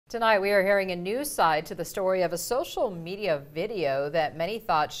Tonight, we are hearing a new side to the story of a social media video that many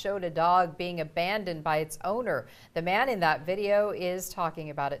thought showed a dog being abandoned by its owner. The man in that video is talking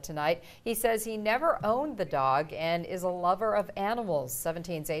about it tonight. He says he never owned the dog and is a lover of animals.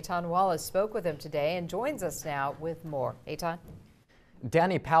 17's Eitan Wallace spoke with him today and joins us now with more. Eitan?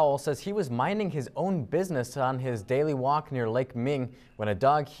 Danny Powell says he was minding his own business on his daily walk near Lake Ming when a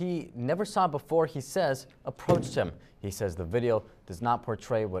dog he never saw before, he says, approached him. He says the video does not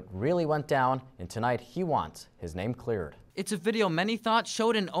portray what really went down, and tonight he wants his name cleared. It's a video many thought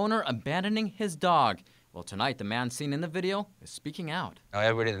showed an owner abandoning his dog. Well, tonight the man seen in the video is speaking out.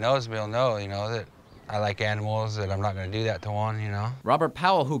 Everybody that knows me will know, that I like animals, that I'm not going to do that to one, Robert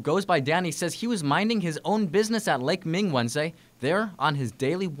Powell, who goes by Danny, says he was minding his own business at Lake Ming Wednesday, there on his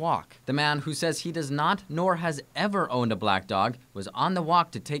daily walk. The man, who says he does not nor has ever owned a black dog, was on the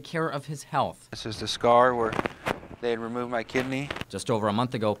walk to take care of his health. This is the scar where they had removed my kidney. Just over a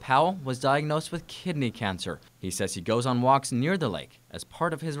month ago, Powell was diagnosed with kidney cancer. He says he goes on walks near the lake as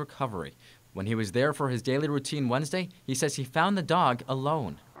part of his recovery. When he was there for his daily routine Wednesday, he says he found the dog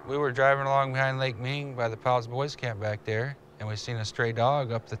alone. We were driving along behind Lake Ming by the Powell's Boys Camp back there, and we seen a stray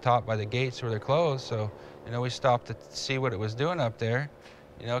dog up the top by the gates where they're closed. So, we stopped to see what it was doing up there,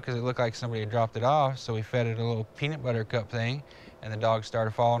 because it looked like somebody had dropped it off. So we fed it a little peanut butter cup thing, and the dog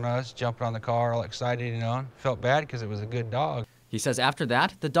started following us, jumping on the car, all excited, Felt bad because it was a good dog. He says after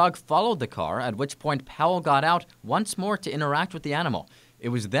that, the dog followed the car, at which point Powell got out once more to interact with the animal. It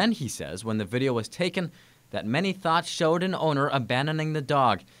was then, he says, when the video was taken, that many thought showed an owner abandoning the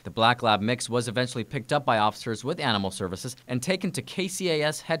dog. The Black Lab mix was eventually picked up by officers with Animal Services and taken to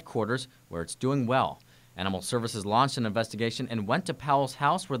KCAS headquarters, where it's doing well. Animal Services launched an investigation and went to Powell's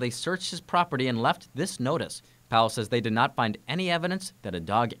house, where they searched his property and left this notice. Powell says they did not find any evidence that a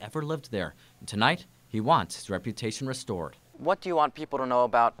dog ever lived there. And tonight, he wants his reputation restored. What do you want people to know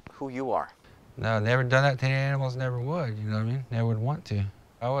about who you are? No, never done that to any animals, never would, Never would want to.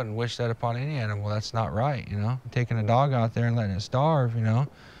 I wouldn't wish that upon any animal. That's not right, Taking a dog out there and letting it starve,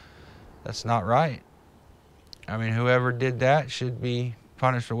 that's not right. Whoever did that should be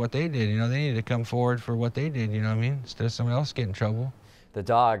punished for what they did, They need to come forward for what they did, Instead of someone else getting in trouble. The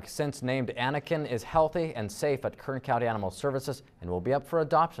dog, since named Anakin, is healthy and safe at Kern County Animal Services and will be up for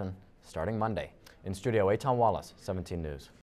adoption starting Monday. In studio, Eitan Wallace, 17 News.